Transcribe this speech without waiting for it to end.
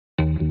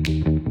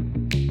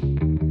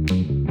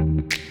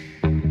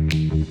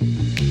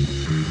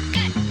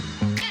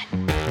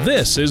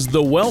This is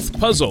The Wealth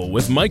Puzzle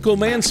with Michael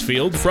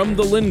Mansfield from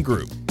the Lynn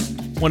Group.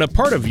 When a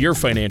part of your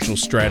financial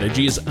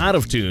strategy is out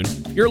of tune,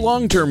 your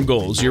long-term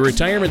goals, your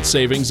retirement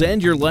savings,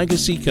 and your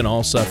legacy can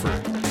all suffer.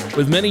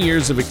 With many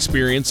years of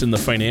experience in the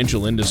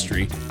financial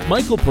industry,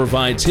 Michael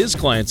provides his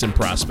clients and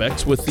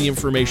prospects with the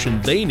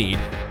information they need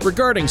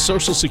regarding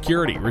Social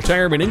Security,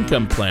 retirement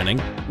income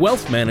planning,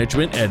 wealth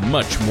management, and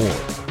much more.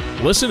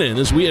 Listen in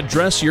as we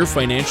address your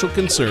financial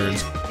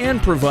concerns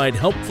and provide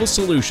helpful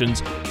solutions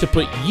to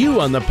put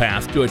you on the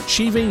path to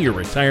achieving your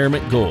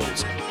retirement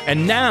goals.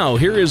 And now,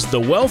 here is The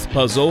Wealth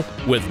Puzzle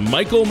with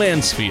Michael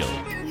Mansfield.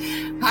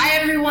 Hi,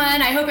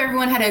 everyone. I hope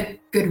everyone had a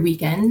good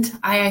weekend.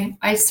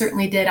 I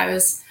certainly did. I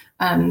was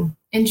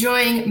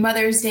enjoying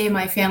Mother's Day.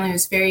 My family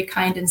was very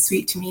kind and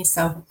sweet to me.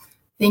 So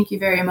thank you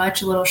very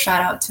much. A little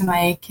shout out to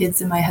my kids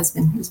and my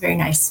husband. It was very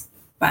nice.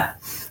 But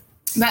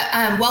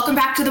welcome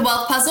back to The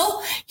Wealth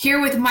Puzzle,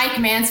 here with Mike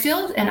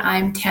Mansfield, and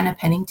I'm Tana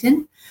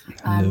Pennington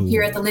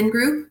here at the Lynn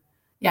Group.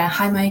 Yeah.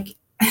 Hi, Mike.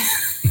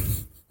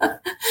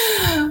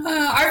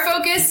 Our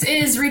focus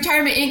is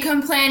retirement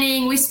income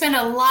planning. We spend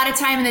a lot of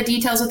time in the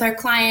details with our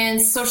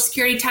clients: Social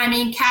Security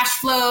timing, cash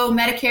flow,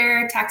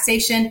 Medicare,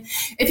 taxation.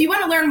 If you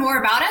want to learn more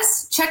about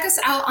us, check us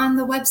out on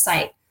the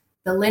website,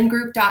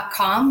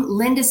 thelynngroup.com.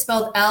 Lynd is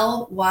spelled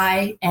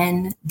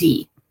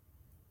Lynd.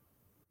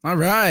 All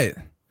right.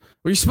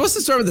 Well, you're supposed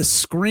to start with a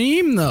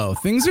scream, though.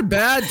 Things are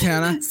bad,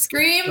 Tana.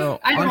 Scream? So,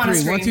 I don't want to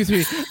scream. 1, 2,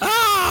 3.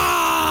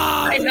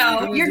 Ah! I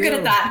know. You're good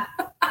at that.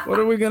 What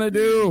are we going to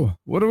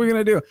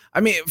do? I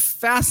mean,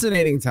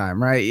 fascinating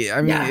time, right?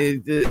 I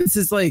mean, this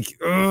is like,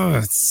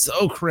 it's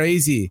so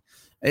crazy.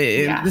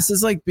 This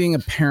is like being a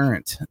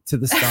parent to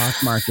the stock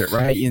market,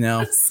 right? You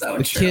know, so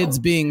the true. kids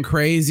being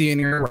crazy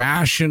and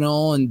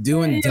irrational and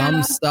doing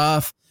dumb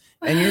stuff.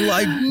 And you're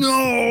like,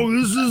 no,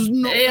 this is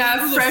not.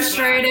 Yeah,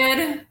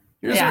 frustrated.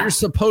 Here's what you're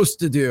supposed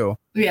to do.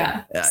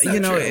 Yeah. So you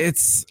know, true.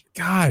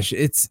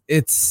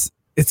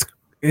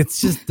 It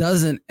just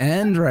doesn't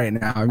end right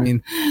now. I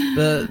mean,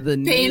 the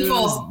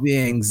painful news, the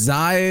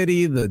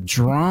anxiety, the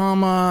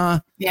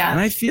drama. Yeah. And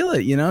I feel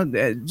it, you know,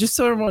 just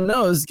so everyone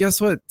knows,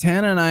 guess what?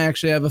 Tana and I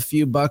actually have a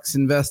few bucks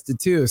invested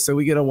too. So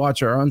we get to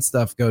watch our own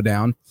stuff go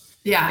down.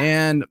 Yeah.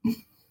 And,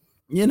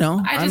 you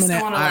know,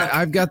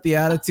 I've got the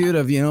attitude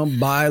of, you know,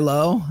 buy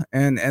low.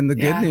 And the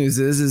good news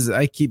is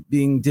I keep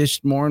being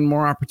dished more and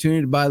more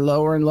opportunity to buy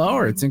lower and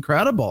lower. It's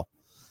incredible.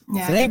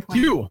 Yeah, Thank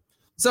you.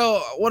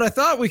 So what I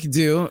thought we could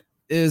do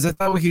is I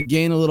thought we could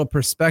gain a little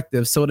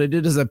perspective. So what I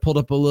did is I pulled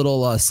up a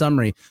little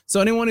summary.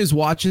 So anyone who's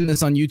watching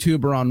this on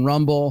YouTube or on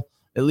Rumble,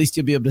 at least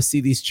you'll be able to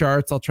see these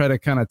charts. I'll try to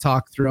kind of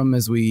talk through them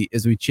as we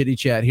chitty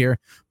chat here.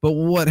 But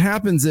what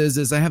happens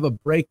is I have a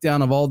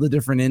breakdown of all the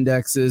different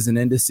indexes and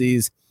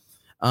indices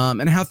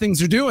and how things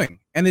are doing.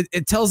 And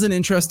it tells an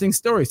interesting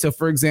story. So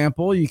for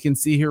example, you can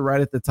see here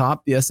right at the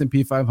top, the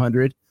S&P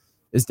 500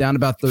 is down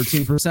about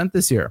 13%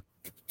 this year.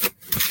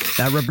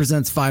 That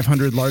represents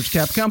 500 large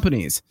cap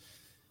companies.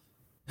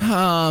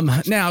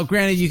 Now,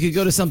 granted, you could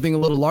go to something a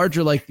little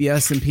larger like the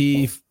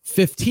S&P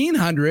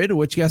 1500,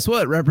 which guess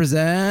what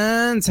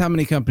represents how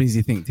many companies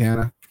you think,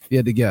 Tana? If you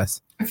had to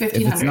guess.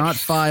 1,500. If it's not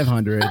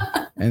 500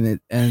 and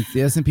it's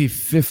the S&P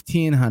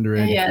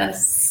 1500.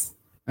 Yes.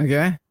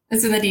 Okay.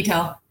 It's in the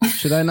detail.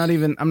 I'm not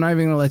even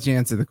going to let you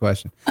answer the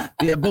question.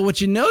 Yeah. But what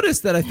you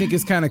notice that I think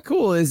is kind of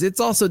cool is it's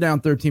also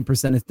down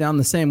 13%. It's down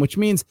the same, which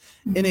means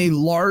in a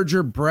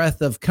larger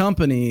breadth of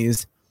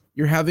companies,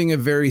 you're having a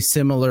very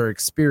similar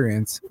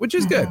experience, which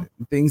is good.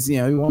 Things, you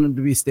know, you want them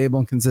to be stable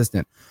and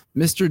consistent.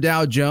 Mr.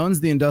 Dow Jones,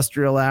 the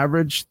industrial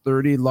average,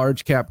 30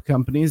 large cap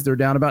companies, they're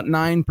down about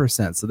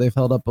 9%. So they've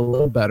held up a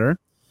little better.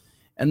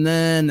 And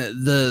then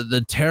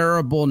the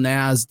terrible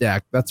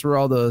NASDAQ, that's where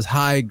all those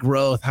high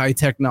growth, high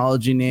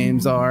technology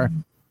names are.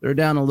 They're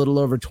down a little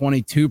over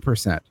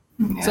 22%.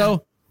 Yeah. So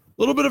a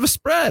little bit of a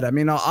spread. I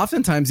mean,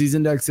 oftentimes these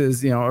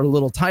indexes, you know, are a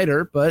little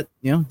tighter, but,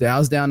 you know,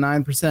 Dow's down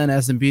 9%,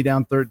 S&P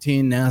down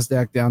 13,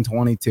 NASDAQ down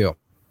 22.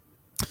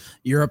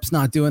 Europe's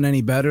not doing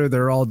any better.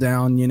 They're all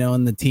down, you know,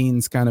 in the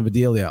teens, kind of a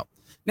dealio.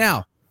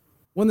 Now,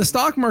 when the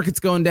stock market's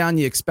going down,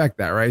 you expect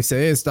that, right?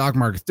 Say, hey, stock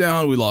market's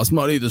down. We lost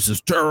money. This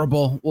is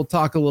terrible. We'll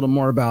talk a little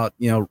more about,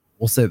 you know,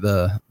 we'll say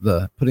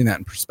the putting that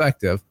in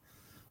perspective.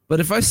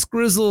 But if I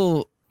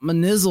scrizzle my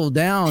nizzle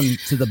down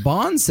to the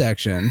bond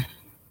section,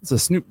 it's a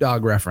Snoop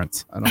Dogg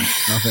reference. I don't know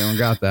if anyone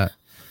got that.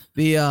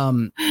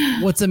 The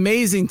what's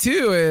amazing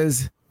too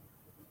is,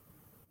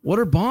 what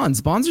are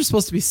bonds? Bonds are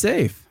supposed to be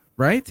safe,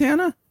 right,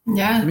 Tana?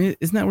 Yeah. I mean,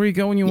 isn't that where you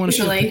go when you want to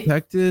feel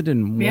protected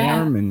and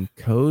warm and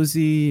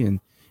cozy and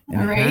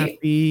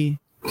happy?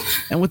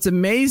 And what's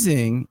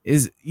amazing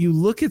is you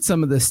look at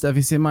some of this stuff,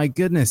 you say, my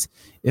goodness,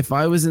 if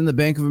I was in the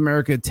Bank of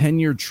America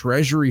 10-year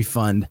Treasury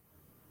fund,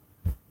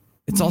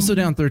 it's also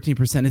down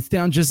 13%. It's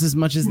down just as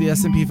much as the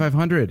S&P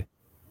 500.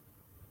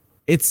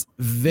 It's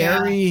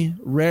very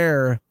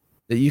rare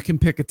that you can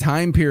pick a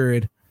time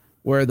period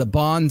where the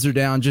bonds are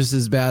down just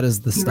as bad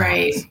as the stocks.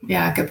 Right.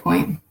 Yeah, good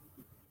point.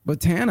 But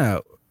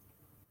Tana,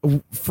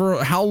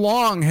 for how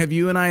long have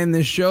you and I in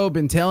this show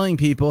been telling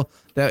people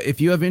that if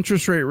you have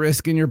interest rate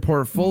risk in your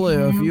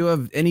portfolio, if you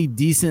have any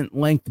decent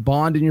length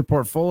bond in your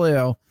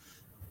portfolio,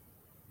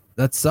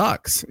 that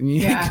sucks. And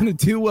you ain't going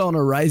to do well in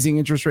a rising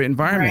interest rate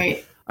environment.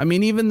 Right. I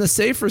mean, even the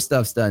safer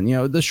stuff's done.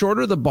 The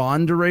shorter the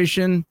bond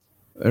duration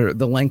or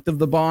the length of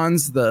the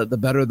bonds, the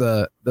better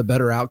the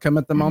better outcome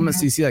at the moment.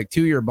 So you see like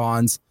 2-year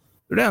bonds,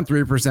 they're down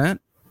 3%.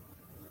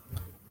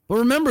 But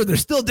remember, they're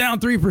still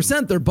down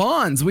 3%. They're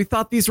bonds. We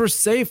thought these were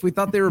safe. We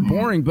thought they were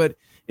boring. But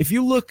if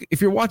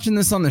you're watching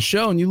this on the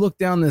show and you look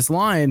down this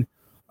line,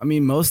 I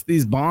mean, most of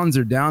these bonds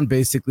are down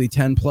basically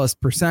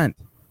 10+%.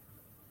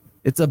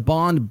 It's a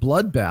bond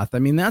bloodbath. I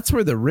mean, that's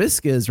where the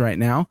risk is right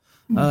now.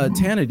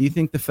 Tana, do you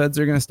think the Feds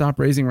are going to stop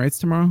raising rates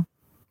tomorrow?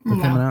 They're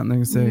coming out and they're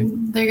going to say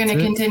they're going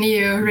to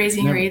continue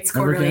raising rates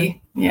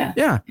quarterly.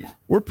 Yeah.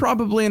 We're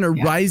probably in a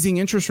rising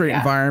interest rate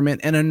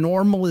environment and a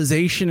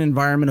normalization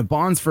environment of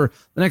bonds for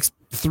the next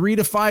 3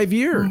 to 5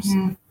 years.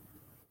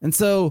 And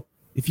so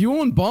if you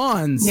own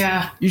bonds,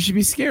 you should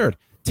be scared.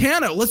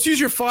 Tana, let's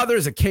use your father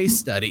as a case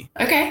study.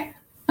 Okay.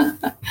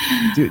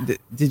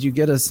 Did you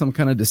get us some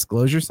kind of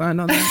disclosure sign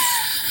on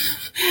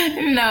that?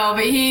 No,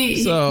 but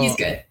he's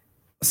good.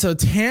 So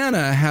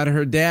Tana had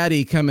her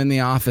daddy come in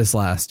the office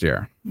last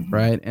year,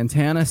 right? And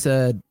Tana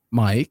said,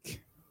 Mike,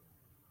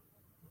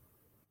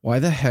 why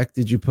the heck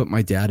did you put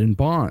my dad in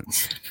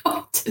bonds?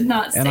 I did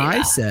not say and I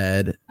that.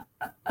 said,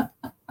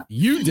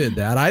 you did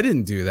that. I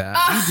didn't do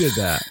that. You did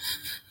that.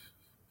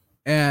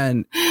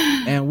 And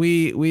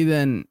we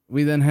then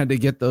had to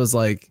get those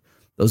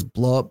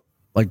blow up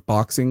like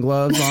boxing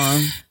gloves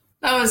on.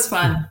 That was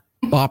fun.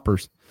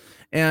 Boppers.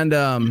 And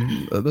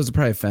those are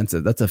probably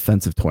offensive. That's an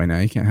offensive toy now.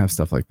 You can't have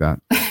stuff like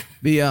that.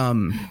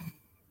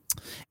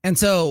 And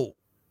so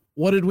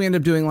what did we end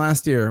up doing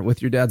last year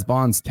with your dad's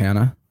bonds,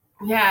 Tana?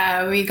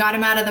 Yeah, we got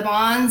him out of the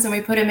bonds and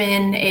we put him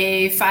in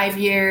a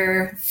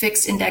 5-year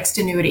fixed indexed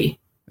annuity.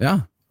 Yeah.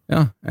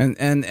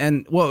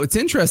 And what's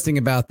interesting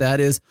about that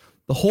is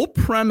the whole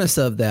premise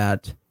of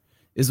that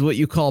is what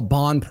you call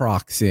bond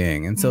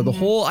proxying. And so the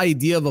whole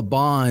idea of a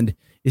bond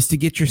is to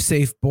get your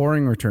safe,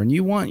 boring return.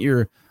 You want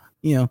your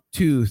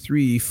 2,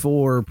 3,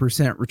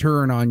 4%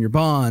 return on your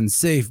bonds,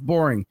 safe,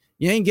 boring.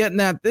 You ain't getting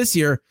that this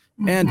year.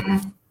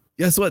 And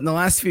guess what? In the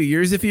last few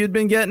years, if you had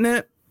been getting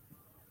it,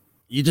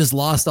 you just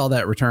lost all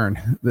that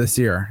return this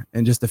year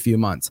in just a few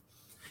months.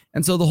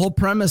 And so the whole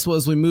premise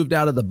was we moved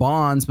out of the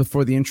bonds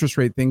before the interest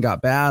rate thing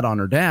got bad on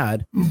her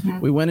dad.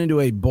 We went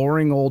into a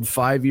boring old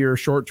 5-year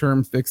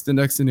short-term fixed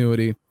index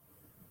annuity.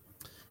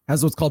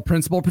 Has what's called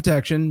principal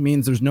protection,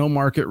 means there's no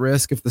market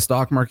risk. If the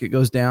stock market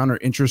goes down or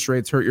interest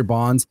rates hurt your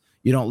bonds,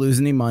 you don't lose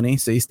any money,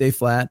 so you stay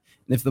flat.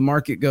 And if the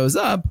market goes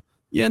up,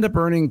 you end up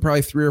earning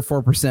probably 3 or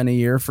 4% a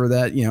year for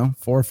that,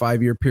 4 or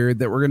 5 year period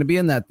that we're going to be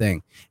in that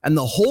thing. And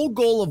the whole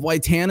goal of why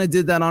Tana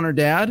did that on her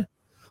dad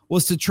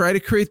was to try to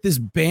create this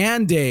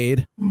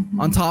Band-Aid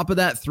on top of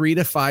that 3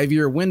 to 5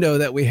 year window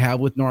that we have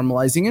with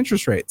normalizing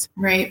interest rates.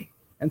 Right.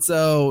 And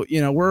so,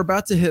 we're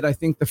about to hit, I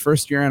think, the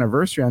 1st year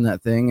anniversary on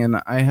that thing. And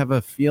I have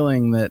a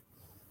feeling that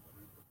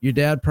your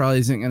dad probably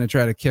isn't going to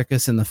try to kick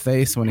us in the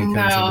face when he comes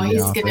into the office.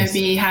 No, he's going to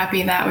be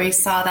happy that we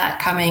saw that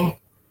coming.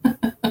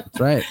 That's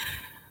right.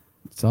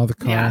 Saw the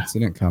car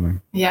accident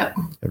coming. Yep.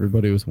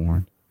 Everybody was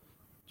warned.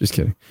 Just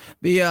kidding.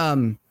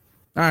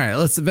 All right,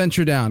 let's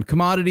venture down.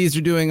 Commodities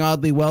are doing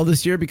oddly well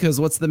this year because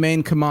what's the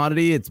main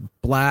commodity? It's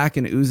black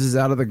and oozes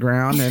out of the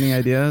ground. Any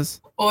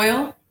ideas?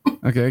 Oil.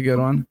 Okay, good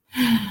one.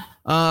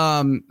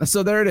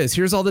 So there it is.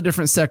 Here's all the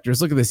different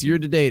sectors. Look at this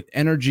year-to-date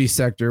energy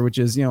sector, which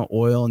is,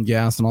 oil and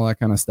gas and all that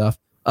kind of stuff.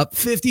 Up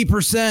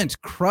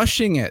 50%,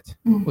 crushing it.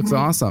 Looks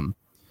awesome.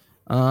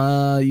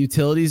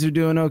 Utilities are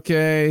doing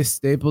okay.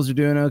 Staples are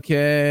doing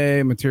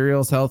okay.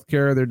 Materials,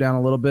 healthcare, they're down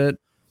a little bit.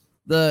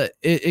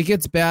 It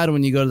gets bad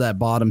when you go to that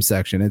bottom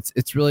section.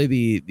 It's really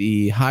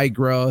the high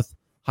growth,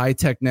 high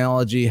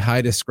technology,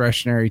 high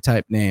discretionary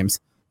type names.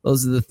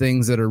 Those are the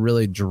things that are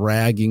really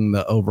dragging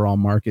the overall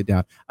market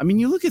down. I mean,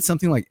 you look at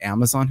something like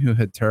Amazon, who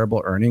had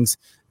terrible earnings,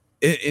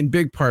 in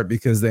big part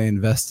because they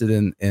invested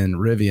in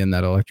Rivian,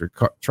 that electric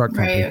truck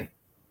company.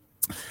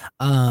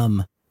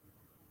 Right.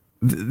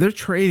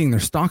 Their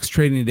stock's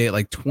trading today at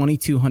like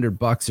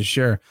 $2,200 a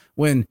share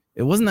when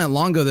it wasn't that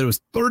long ago that it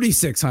was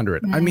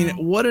 $3,600. I mean,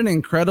 what an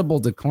incredible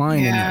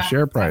decline in that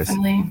share price.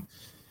 Definitely.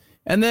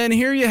 And then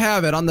here you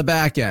have it on the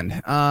back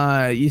end.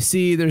 You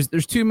see there's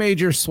 2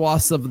 major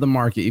swaths of the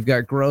market. You've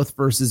got growth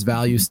versus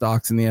value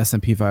stocks in the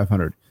S&P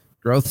 500.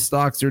 Growth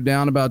stocks are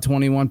down about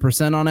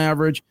 21% on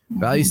average.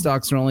 Value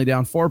stocks are only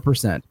down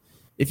 4%.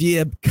 If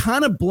you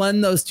kind of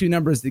blend those two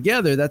numbers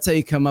together, that's how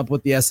you come up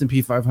with the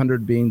S&P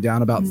 500 being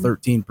down about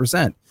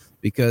 13%,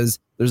 because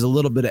there's a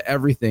little bit of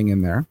everything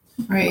in there.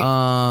 Right.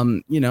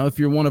 If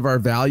you're one of our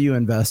value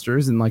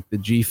investors in like the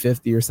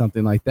G50 or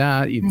something like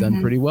that, you've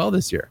done pretty well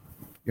this year.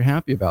 You're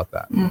happy about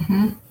that.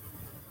 Whew.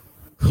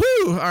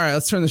 All right,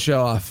 let's turn the show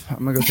off.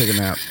 I'm going to go take a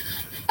nap.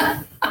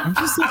 I'm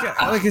just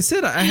like I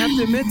said, I have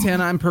to admit,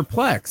 Tana, I'm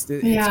perplexed.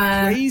 It's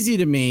crazy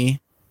to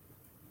me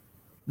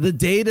the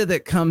data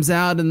that comes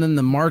out and then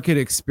the market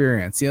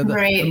experience.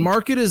 The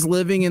market is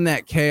living in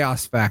that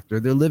chaos factor.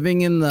 They're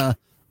living in the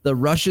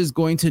Russia's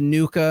going to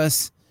nuke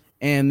us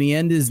and the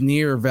end is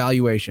near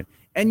valuation.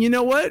 And you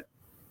know what?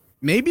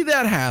 Maybe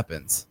that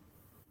happens.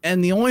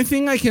 And the only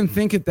thing I can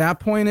think at that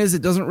point is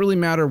it doesn't really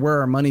matter where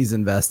our money's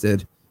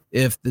invested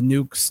if the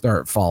nukes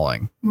start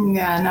falling.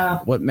 Yeah,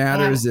 no. What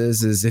matters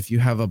is if you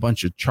have a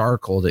bunch of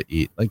charcoal to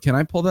eat. Like, can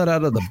I pull that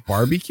out of the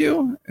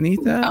barbecue and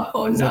eat that?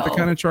 Oh, is that the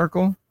kind of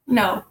charcoal?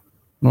 No.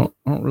 Well,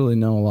 I don't really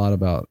know a lot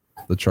about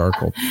the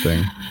charcoal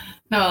thing.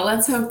 No,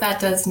 let's hope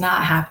that does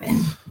not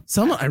happen.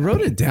 I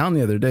wrote it down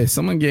the other day.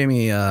 Someone gave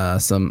me one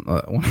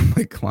of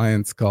my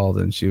clients called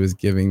and she was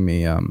giving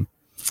me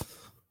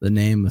the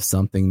name of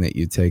something that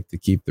you take to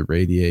keep the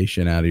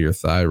radiation out of your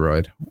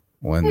thyroid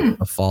when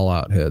a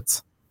fallout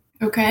hits.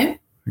 Okay.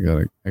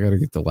 I gotta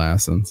get the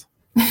Lassens.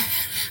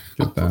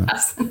 Get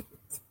that.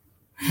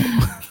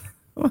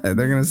 What? They're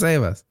gonna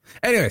save us.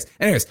 Anyways,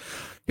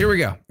 here we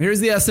go.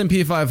 Here's the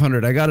S&P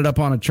 500. I got it up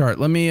on a chart.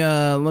 Let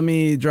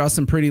me draw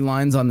some pretty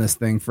lines on this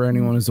thing for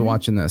anyone who's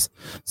watching this.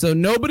 So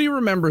nobody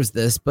remembers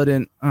this, but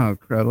oh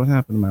crud, what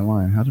happened to my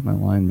line? How did my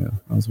line move?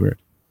 That was weird.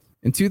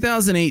 In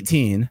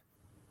 2018.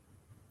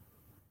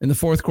 In the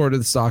fourth quarter,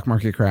 the stock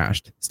market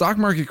crashed. Stock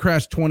market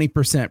crashed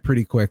 20%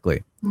 pretty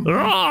quickly.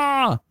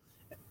 Ah!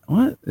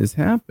 What is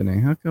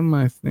happening? How come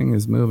my thing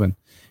is moving?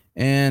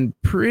 And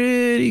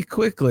pretty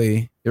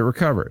quickly, it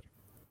recovered.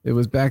 It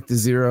was back to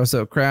zero.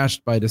 So it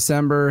crashed by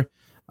December.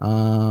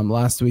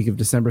 Last week of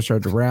December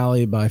started to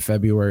rally. By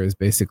February, it was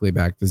basically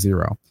back to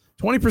zero.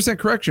 20%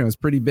 correction was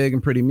pretty big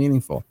and pretty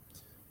meaningful.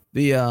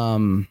 The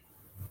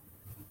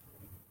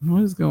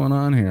what is going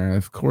on here?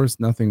 Of course,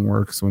 nothing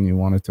works when you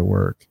want it to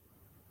work.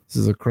 This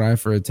is a cry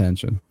for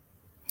attention.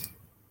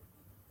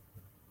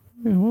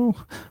 Hey, whoa,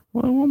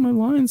 I want my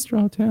lines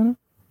draw, Tana.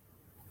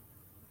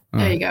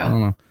 There you go. I don't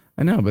know.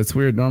 I know, but it's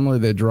weird. Normally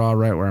they draw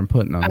right where I'm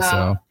putting them.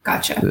 So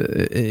gotcha.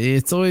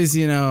 It's always,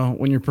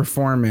 when you're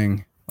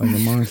performing like a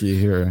monkey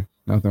here,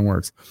 nothing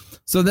works.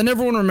 So then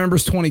everyone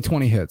remembers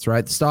 2020 hits,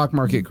 right? The stock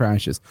market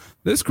crashes.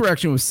 This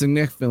correction was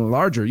significantly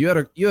larger. You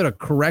had a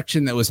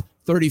correction that was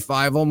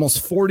 35,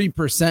 almost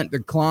 40%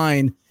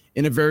 decline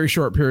in a very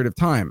short period of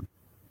time.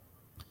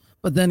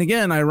 But then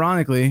again,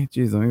 ironically,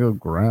 let me go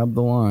grab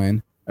the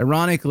line.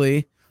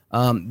 Ironically,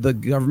 the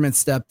government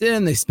stepped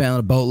in. They spent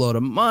a boatload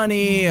of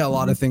money. A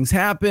lot of things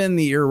happened.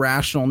 The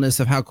irrationalness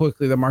of how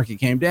quickly the market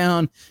came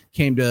down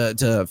came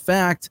to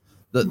fact.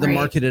 The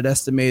market had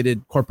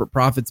estimated corporate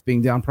profits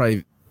being down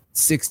probably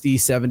 60,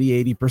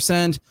 70,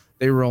 80%.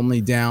 They were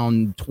only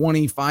down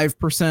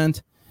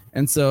 25%.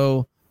 And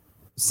so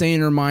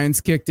saner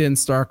minds kicked in,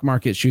 stock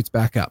market shoots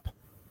back up.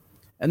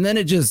 And then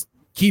it just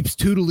keeps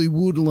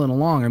tootly-woodling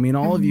along. I mean,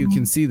 all of you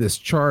can see this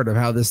chart of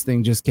how this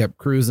thing just kept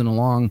cruising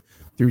along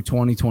through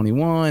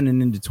 2021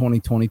 and into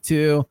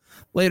 2022.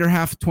 Later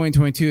half of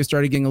 2022, it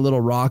started getting a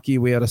little rocky.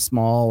 We had a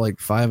small,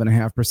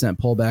 5.5%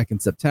 pullback in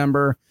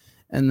September,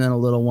 and then a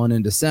little one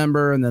in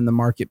December, and then the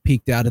market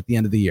peaked out at the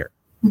end of the year.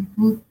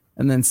 Mm-hmm.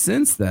 And then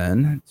since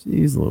then,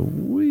 geez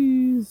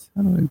Louise,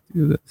 how do I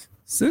do this?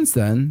 Since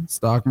then,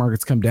 stock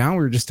market's come down.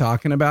 We were just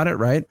talking about it,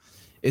 right?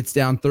 It's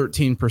down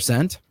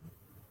 13%.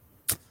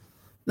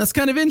 That's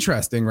kind of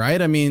interesting,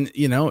 right? I mean,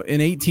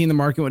 in 18, the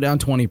market went down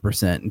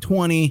 20%. In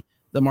 20,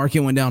 the market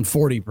went down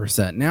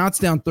 40%. Now it's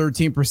down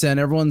 13%.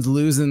 Everyone's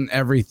losing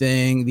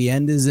everything. The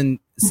end is in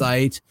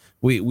sight.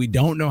 We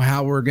don't know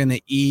how we're going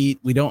to eat.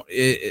 We don't,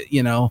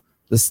 the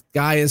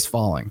sky is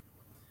falling.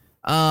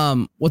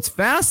 What's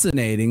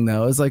fascinating,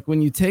 though, is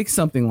when you take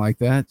something like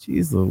that,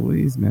 geez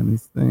Louise, man,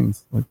 these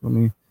things. Let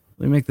me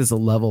make this a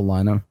level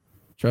line.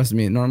 Trust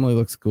me, it normally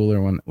looks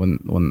cooler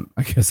when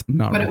I guess I'm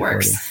not. But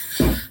recording.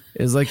 It works.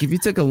 Is if you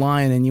took a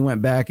line and you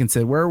went back and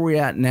said, where are we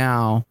at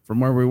now from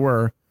where we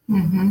were?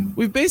 Mm-hmm.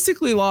 We've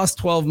basically lost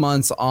 12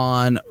 months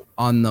on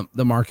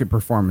the market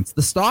performance.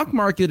 The stock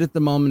market at the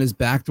moment is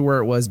back to where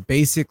it was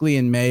basically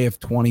in May of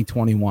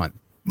 2021.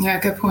 Yeah,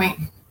 good point.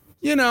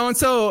 And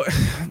so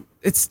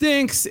it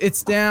stinks.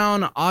 It's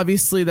down.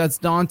 Obviously, that's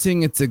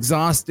daunting. It's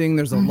exhausting.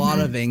 There's a lot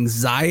of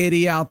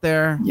anxiety out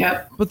there.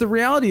 Yep. But the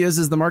reality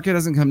is the market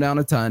hasn't come down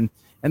a ton.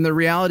 And the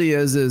reality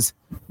is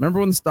remember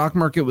when the stock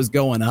market was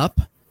going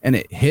up? And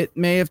it hit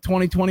May of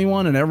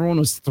 2021 and everyone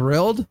was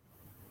thrilled.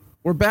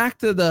 We're back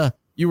to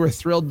you were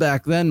thrilled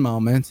back then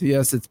moment.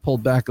 Yes, it's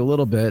pulled back a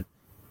little bit,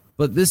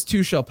 but this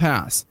too shall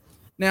pass.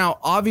 Now,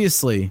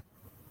 obviously,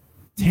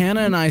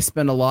 Tana and I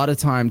spend a lot of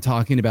time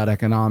talking about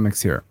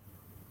economics here.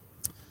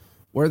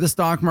 Where the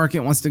stock market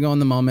wants to go in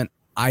the moment,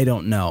 I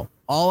don't know.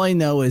 All I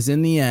know is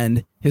in the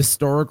end,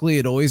 historically,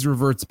 it always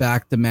reverts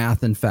back to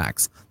math and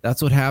facts.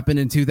 That's what happened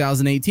in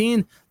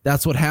 2018.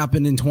 That's what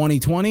happened in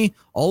 2020.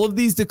 All of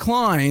these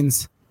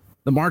declines,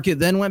 the market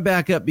then went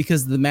back up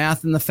because the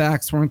math and the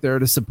facts weren't there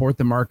to support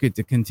the market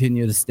to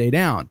continue to stay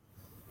down.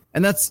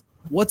 And that's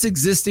what's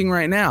existing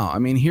right now. I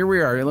mean, here we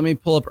are. Let me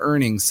pull up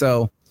earnings.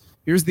 So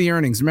here's the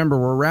earnings. Remember,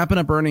 we're wrapping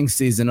up earnings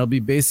season. It'll be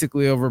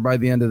basically over by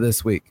the end of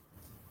this week.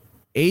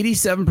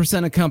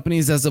 87% of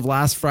companies as of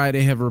last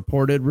Friday have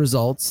reported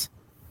results.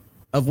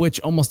 of which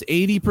almost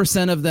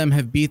 80% of them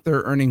have beat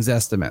their earnings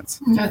estimates.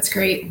 That's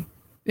great.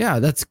 Yeah,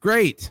 that's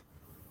great.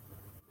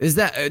 Is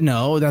that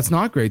no? That's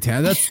not great,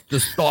 Tana. That's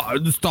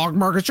the stock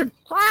market should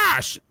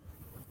crash.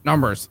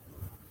 Numbers.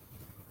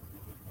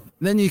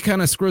 Then you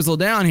kind of scrizzle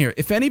down here.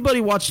 If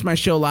anybody watched my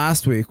show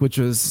last week, which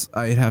was,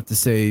 I'd have to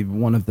say,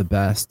 one of the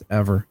best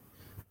ever.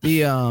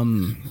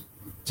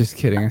 Just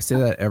kidding. I say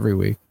that every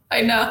week.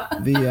 I know.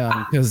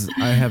 Because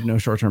I have no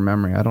short-term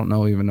memory. I don't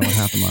even know what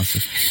happened last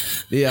week.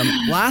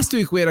 Last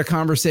week we had a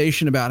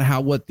conversation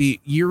about what the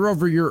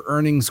year-over-year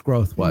earnings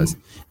growth was,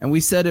 and we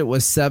said it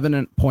was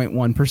 7.1%.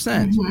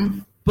 Mm-hmm.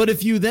 But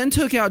if you then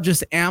took out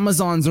just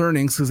Amazon's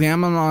earnings, because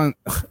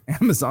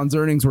Amazon's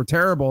earnings were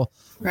terrible,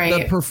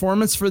 right, the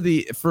performance for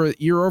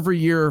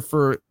year-over-year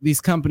for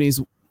these companies'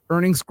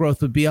 earnings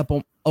growth would be up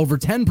over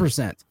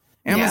 10%.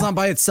 Amazon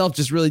by itself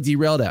just really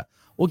derailed that.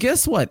 Well,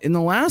 guess what? In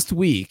the last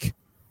week,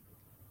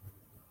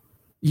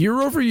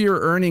 year-over-year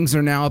earnings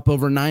are now up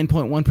over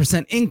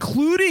 9.1%,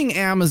 including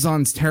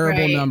Amazon's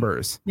terrible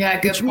numbers. Yeah,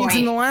 good which means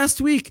in the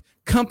last week,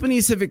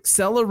 companies have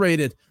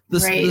accelerated.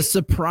 The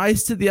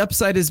surprise to the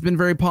upside has been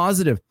very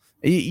positive.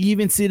 You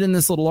even see it in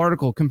this little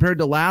article compared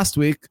to last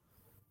week,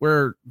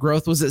 where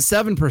growth was at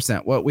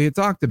 7%, what we had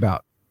talked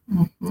about.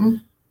 Mm-hmm.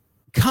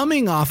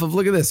 Coming off of,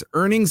 look at this,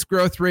 earnings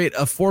growth rate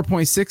of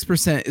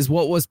 4.6% is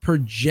what was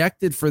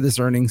projected for this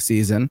earnings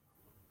season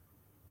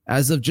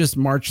as of just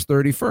March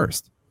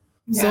 31st.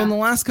 Yeah. So in the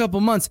last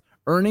couple months,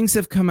 earnings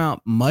have come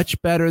out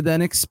much better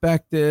than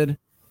expected.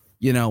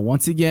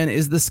 Once again,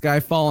 is the sky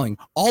falling?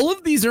 All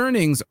of these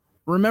earnings,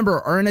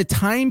 remember, are in a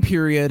time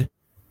period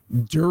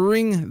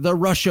during the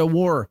Russia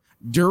war,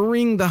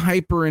 during the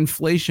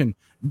hyperinflation,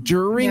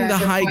 during the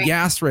high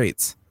gas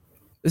rates.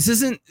 This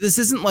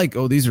isn't like,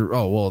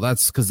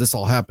 that's because this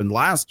all happened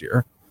last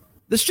year.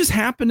 This just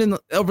happened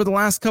over the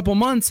last couple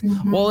months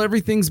while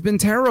everything's been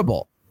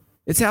terrible.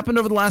 It's happened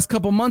over the last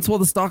couple months while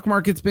the stock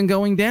market's been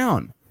going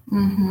down.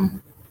 Mm-hmm.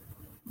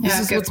 This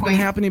is what's been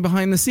happening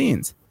behind the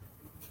scenes.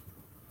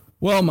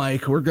 Well,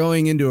 Mike, we're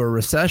going into a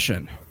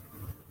recession.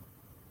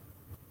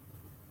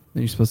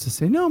 Then you're supposed to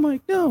say, no,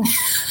 Mike, no.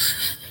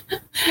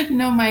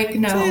 No, Mike,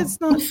 no. Say it's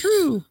not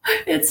true.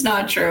 It's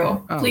not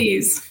true. Oh.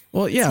 Please.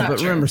 Well, yeah, but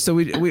remember, so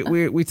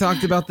we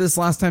talked about this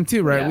last time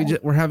too, right? Yeah.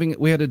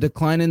 We had a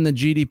decline in the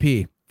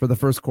GDP for the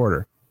first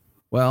quarter.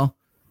 Well,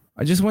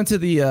 I just went to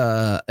the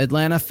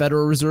Atlanta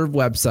Federal Reserve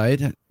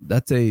website.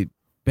 That's a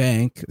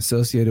bank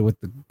associated with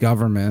the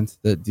government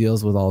that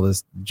deals with all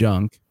this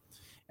junk.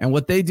 And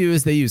what they do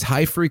is they use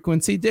high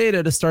frequency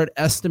data to start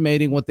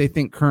estimating what they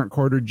think current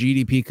quarter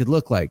GDP could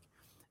look like.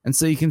 And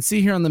so you can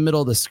see here on the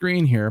middle of the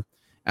screen here,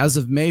 as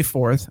of May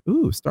 4th,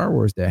 Star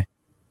Wars Day,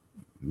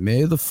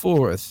 May the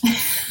 4th,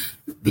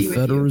 the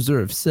Federal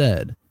Reserve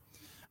said,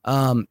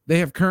 they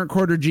have current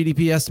quarter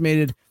GDP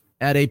estimated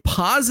at a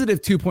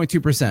positive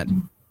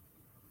 2.2%.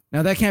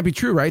 Now that can't be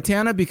true, right,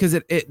 Tana? Because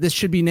this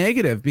should be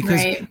negative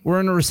because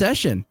we're in a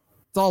recession.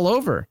 It's all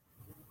over.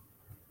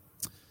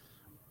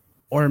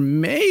 Or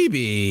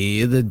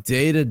maybe the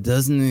data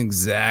doesn't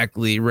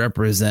exactly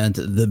represent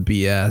the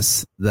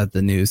BS that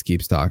the news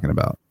keeps talking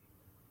about.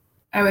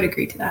 I would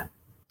agree to that.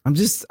 I'm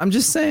just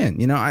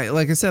saying,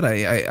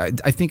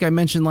 I think I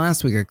mentioned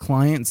last week, a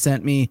client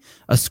sent me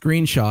a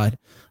screenshot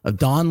of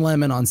Don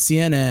Lemon on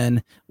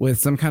CNN with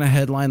some kind of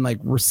headline like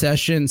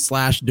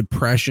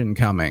recession/depression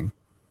coming.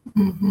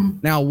 Mm-hmm.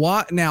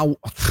 Now,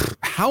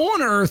 how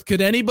on earth could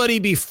anybody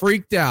be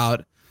freaked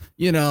out,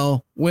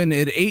 when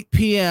at 8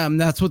 p.m.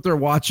 that's what they're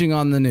watching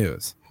on the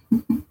news?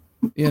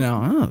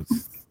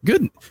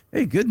 Good.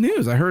 Hey, good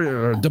news. I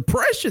heard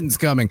depression's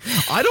coming.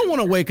 I don't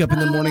want to wake up in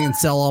the morning and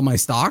sell all my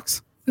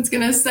stocks. It's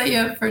going to set you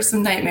up for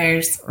some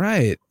nightmares.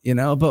 Right.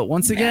 But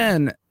once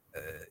again,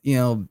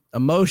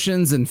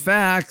 emotions and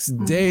facts,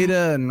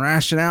 data and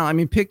rationale. I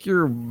mean, pick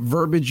your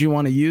verbiage you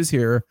want to use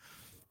here.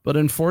 But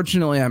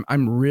unfortunately,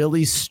 I'm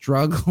really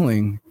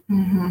struggling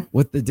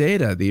with the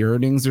data. The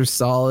earnings are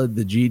solid.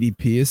 The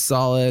GDP is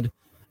solid.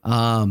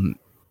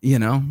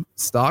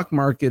 Stock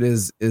market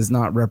is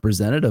not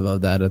representative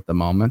of that at the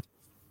moment.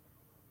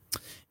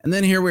 And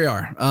then here we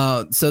are.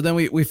 So then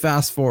we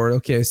fast forward.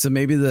 Okay, so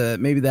maybe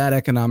that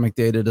economic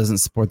data doesn't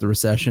support the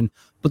recession,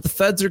 but the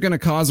Feds are going to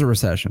cause a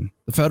recession.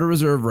 The Federal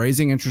Reserve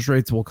raising interest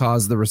rates will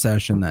cause the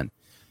recession then.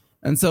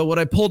 And so what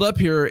I pulled up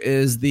here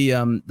is the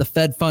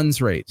Fed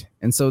funds rate.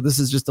 And so this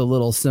is just a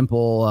little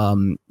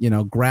simple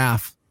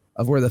graph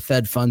of where the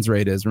Fed funds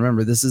rate is.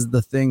 Remember, this is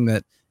the thing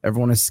that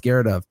everyone is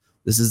scared of.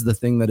 This is the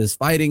thing that is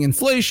fighting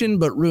inflation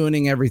but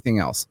ruining everything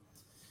else.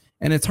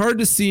 And it's hard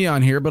to see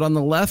on here, but on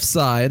the left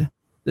side,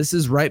 this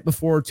is right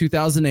before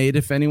 2008.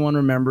 If anyone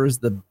remembers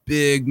the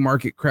big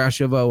market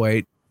crash of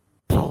 2008.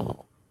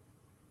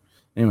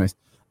 Anyways,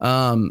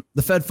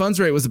 the Fed funds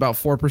rate was about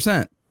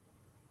 4%.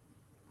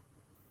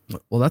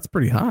 Well, that's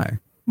pretty high.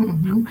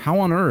 Mm-hmm. How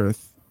on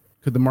earth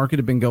could the market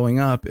have been going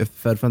up if the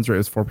Fed funds rate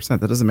was 4%?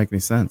 That doesn't make any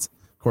sense,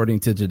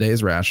 according to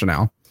today's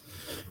rationale.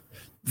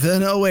 Then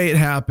 2008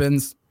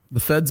 happens.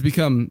 The Feds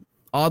become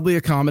oddly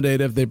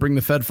accommodative. They bring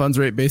the Fed funds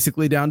rate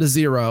basically down to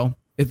zero.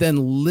 It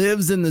then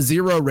lives in the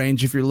zero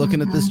range if you're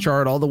looking at this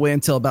chart all the way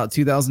until about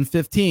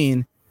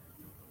 2015.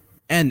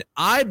 And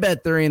I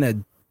bet there ain't a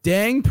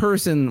dang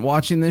person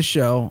watching this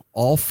show,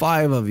 all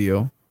 5 of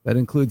you, that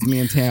includes me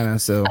and Tana,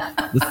 so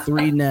the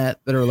 3 net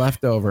that are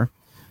left over,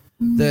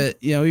 that,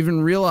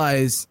 even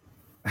realize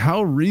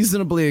how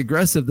reasonably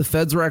aggressive the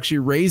feds were actually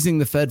raising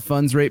the Fed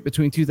funds rate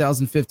between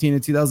 2015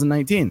 and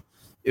 2019.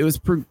 It was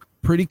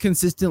pretty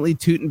consistently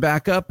tooting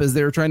back up as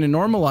they were trying to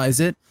normalize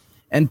it.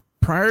 And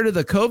prior to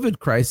the COVID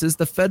crisis,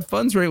 the Fed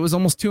funds rate was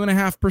almost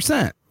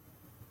 2.5%.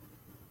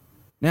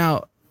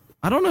 Now,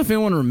 I don't know if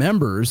anyone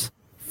remembers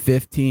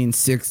 15,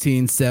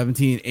 16,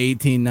 17,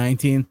 18,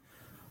 19.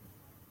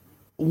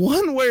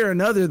 One way or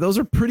another, those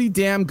are pretty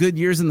damn good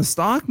years in the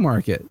stock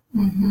market.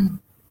 And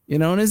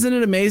isn't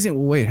it amazing?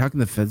 Well, wait, how can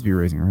the feds be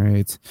raising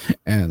rates?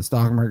 And the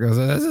stock market goes,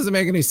 this doesn't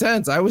make any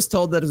sense. I was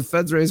told that if the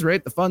feds raise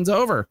rate, the fund's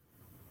over.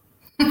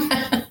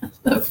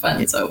 The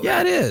fun's over.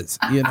 Yeah, it is.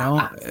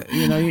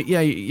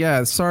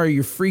 Yeah. Sorry,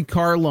 your free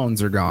car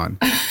loans are gone.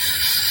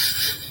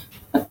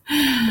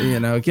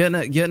 Getting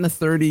a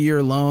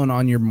 30-year loan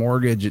on your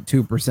mortgage at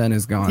 2%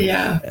 is gone.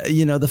 Yeah.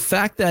 The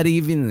fact that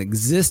even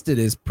existed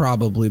is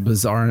probably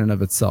bizarre in and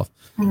of itself.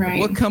 Right.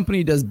 What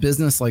company does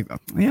business like that?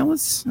 Yeah,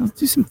 let's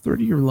do some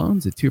 30-year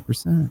loans at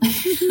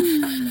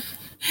 2%.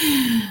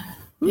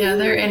 Yeah,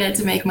 they're in it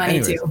to make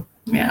money too.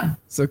 Yeah.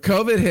 So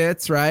COVID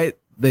hits, right?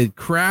 They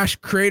crash,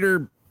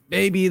 crater,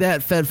 maybe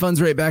that Fed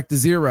funds rate back to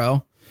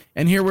zero.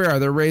 And here we are.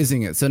 They're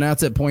raising it. So now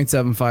it's at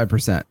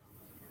 0.75%.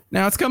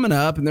 Now it's coming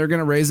up and they're going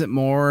to raise it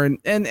more.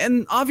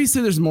 And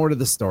obviously there's more to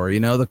the story,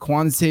 the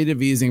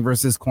quantitative easing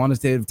versus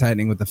quantitative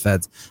tightening with the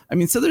feds.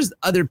 So there's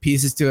other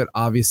pieces to it,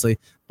 obviously.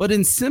 But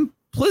in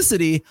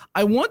simplicity,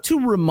 I want to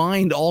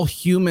remind all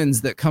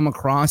humans that come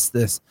across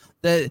this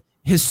that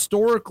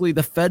historically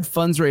the Fed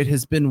funds rate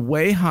has been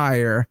way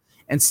higher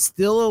and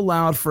still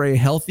allowed for a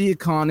healthy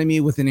economy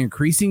with an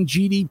increasing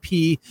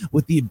GDP,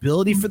 with the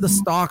ability for the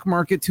stock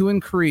market to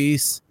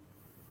increase.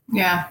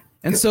 Yeah.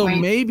 And so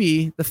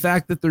maybe the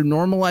fact that they're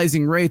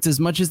normalizing rates, as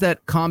much as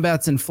that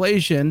combats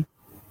inflation,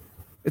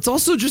 it's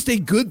also just a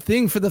good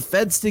thing for the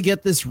feds to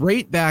get this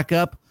rate back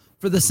up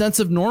for the sense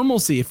of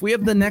normalcy. If we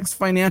have the next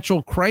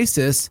financial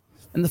crisis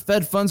and the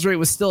Fed funds rate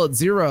was still at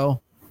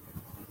zero,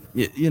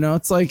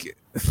 it's like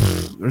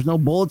there's no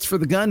bullets for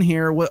the gun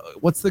here.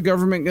 What's the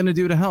government going to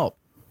do to help?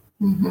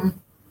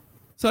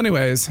 So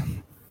anyways,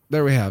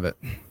 there we have it.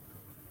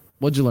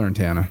 What'd you learn,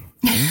 Tana?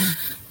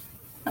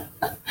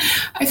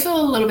 I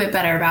feel a little bit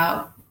better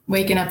about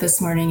waking up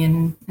this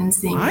morning and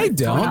seeing. I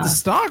don't. The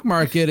stock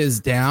market is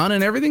down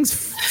and everything's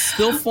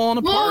still falling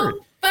apart.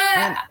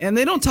 And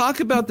they don't talk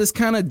about this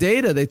kind of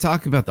data. They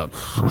talk about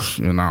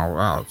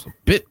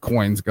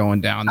Bitcoin's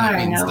going down. That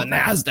means the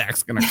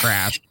NASDAQ's going to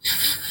crash.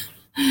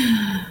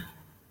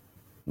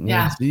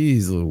 Yeah.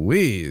 Jeez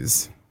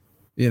Louise.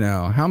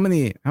 How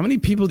many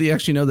people do you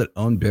actually know that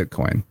own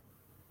Bitcoin?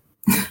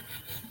 Do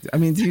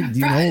you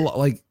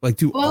know,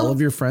 do all of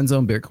your friends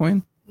own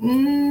Bitcoin?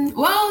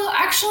 Well,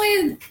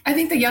 actually, I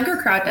think the younger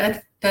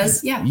crowd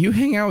does. Yeah. You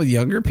hang out with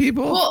younger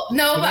people? Well,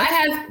 no, but I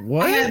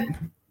have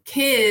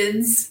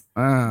kids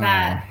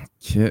they're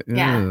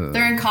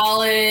in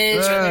college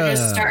or they're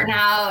just starting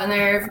out and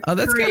they're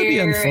that's gotta be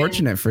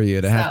unfortunate for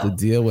you to have to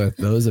deal with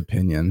those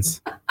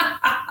opinions.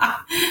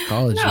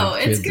 College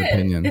it's good.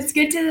 Opinions. It's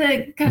good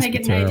to kind of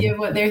get an idea of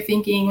what they're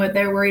thinking, what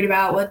they're worried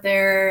about, what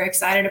they're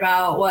excited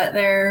about, what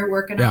they're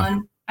working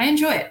on. I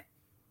enjoy it.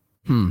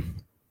 All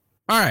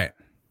right.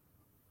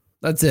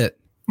 That's it.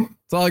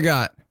 That's all I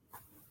got.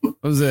 That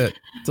was it.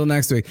 Till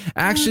next week.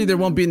 Actually, there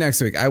won't be next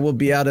week. I will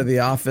be out of the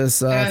office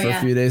for a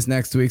few days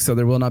next week, so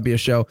there will not be a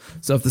show.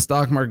 So if the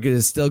stock market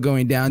is still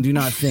going down, do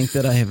not think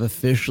that I have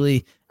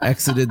officially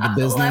exited the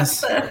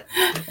business.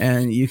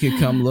 And you can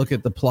come look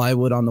at the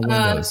plywood on the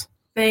windows.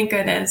 Thank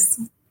goodness.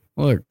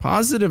 Look,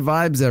 positive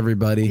vibes,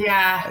 everybody.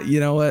 Yeah.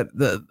 You know what?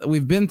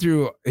 We've been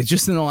through,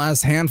 just in the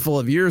last handful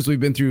of years, we've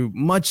been through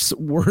much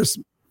worse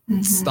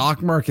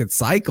stock market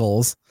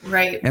cycles.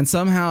 Right. And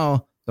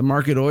somehow the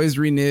market always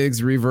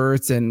reneges,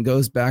 reverts, and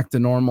goes back to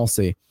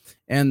normalcy.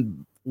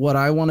 And what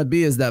I want to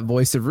be is that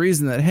voice of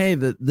reason that, hey,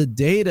 the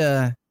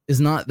data is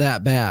not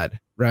that bad,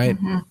 right?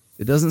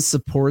 It doesn't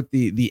support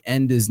the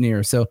end is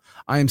near. So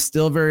I am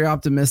still very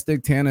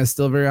optimistic. Tana is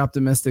still very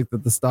optimistic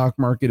that the stock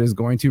market is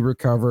going to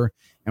recover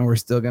and we're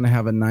still going to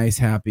have a nice,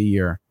 happy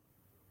year.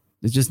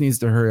 It just needs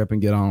to hurry up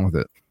and get on with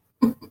it.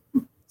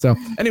 So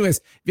anyways,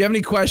 if you have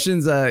any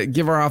questions,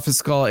 give our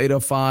office a call,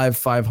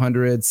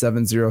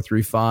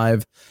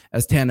 805-500-7035.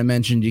 As Tana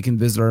mentioned, you can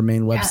visit our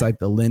main website,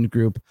 the Lind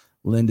Group.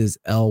 Lind is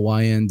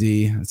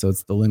LYND. So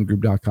it's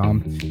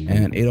thelindgroup.com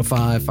and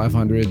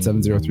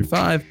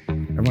 805-500-7035.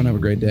 Everyone have a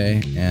great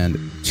day and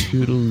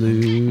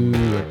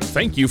toodaloo.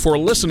 Thank you for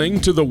listening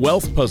to The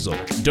Wealth Puzzle.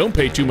 Don't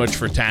pay too much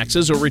for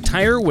taxes or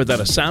retire without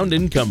a sound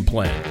income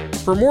plan.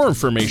 For more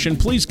information,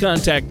 please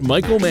contact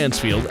Michael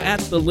Mansfield at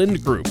the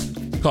Lind Group.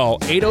 Call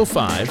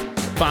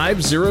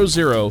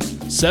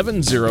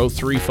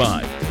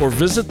 805-500-7035 or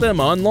visit them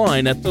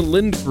online at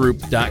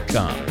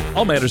thelindgroup.com.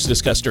 All matters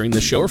discussed during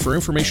this show are for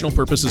informational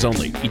purposes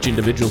only. Each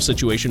individual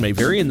situation may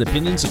vary, and the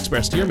opinions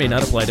expressed here may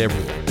not apply to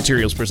everyone.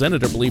 Materials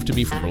presented are believed to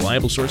be from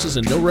reliable sources,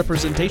 and no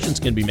representations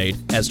can be made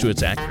as to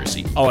its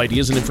accuracy. All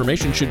ideas and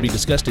information should be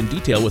discussed in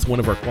detail with one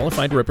of our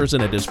qualified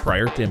representatives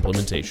prior to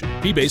implementation.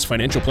 Fee-based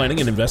financial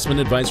planning and investment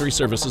advisory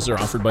services are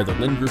offered by the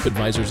Lynn Group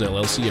Advisors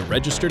LLC, a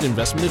registered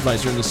investment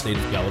advisor in the state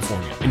of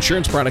California.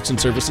 Insurance products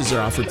and services are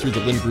offered through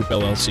the Lynn Group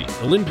LLC.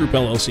 The Lynn Group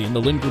LLC and the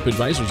Lynn Group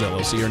Advisors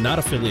LLC are not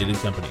affiliated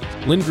companies.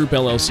 Lynn Group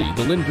LLC,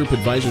 the Lynn Group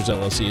Advisors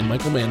LLC, and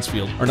Michael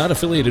Mansfield are not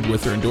affiliated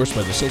with or endorsed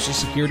by the Social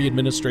Security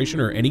Administration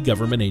or any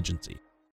government agency.